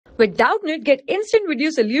With Doubtnut, get instant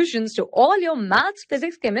video solutions to all your maths,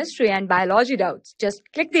 physics, chemistry, and biology doubts. Just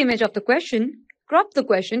click the image of the question, crop the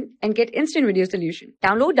question, and get instant video solution.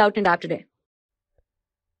 Download Doubtnut app today.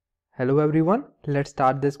 Hello everyone, let's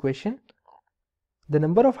start this question. The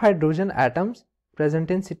number of hydrogen atoms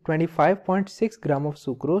present in 25.6 gram of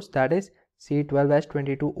sucrose, that is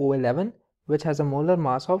C12H22O11, which has a molar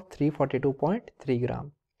mass of 342.3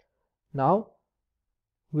 gram. Now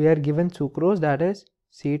we are given sucrose, that is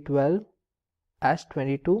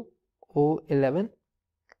C12H22O11.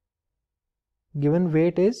 Given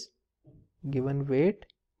weight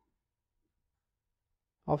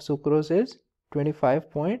of sucrose is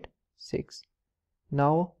 25.6.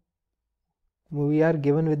 Now we are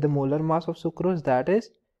given with the molar mass of sucrose, that is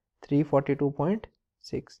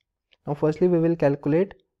 342.6. Now firstly we will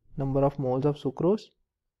calculate number of moles of sucrose.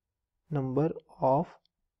 Number of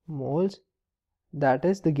moles, that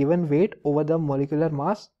is the given weight over the molecular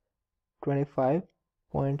mass,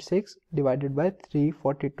 25.6 divided by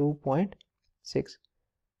 342.6,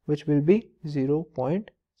 which will be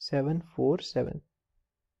 0.747.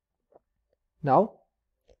 Now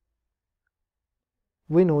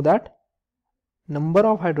we know that number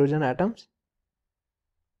of hydrogen atoms,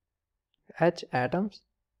 H atoms,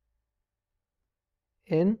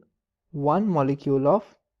 in one molecule of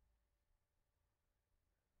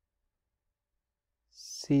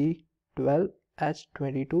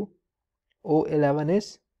C12H22O11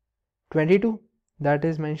 is 22, that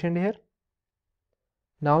is mentioned here.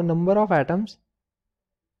 Now number of atoms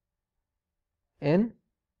in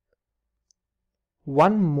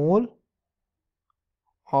 1 mole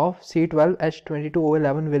of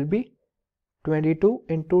C12H22O11 will be 22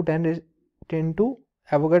 into 10 into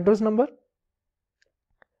Avogadro's number.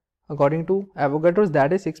 According to Avogadro's,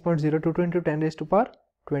 that is 6.022 into 10 raised to power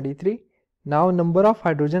 23. Now number of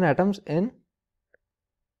hydrogen atoms in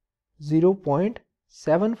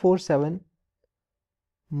 0.747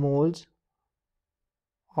 moles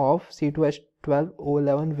of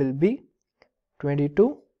C2H12O11 will be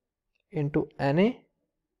 22 into Na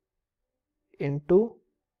into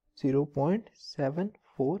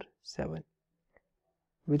 0.747,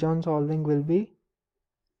 which on solving will be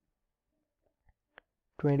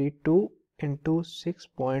 22 into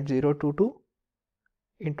 6.022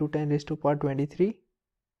 into 10 raised to power 23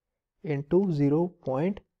 into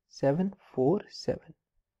 0.747.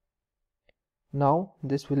 Now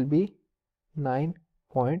this will be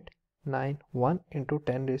 9.91 into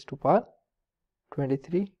 10 raised to power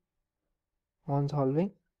 23 on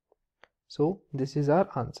solving. So this is our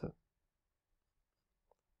answer.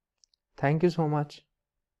 Thank you so much.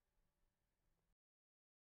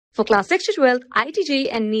 For class 6 to 12, IIT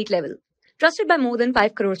JEE and NEET level. Trusted by more than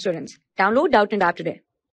 5 crore students. Download Doubtnut app today.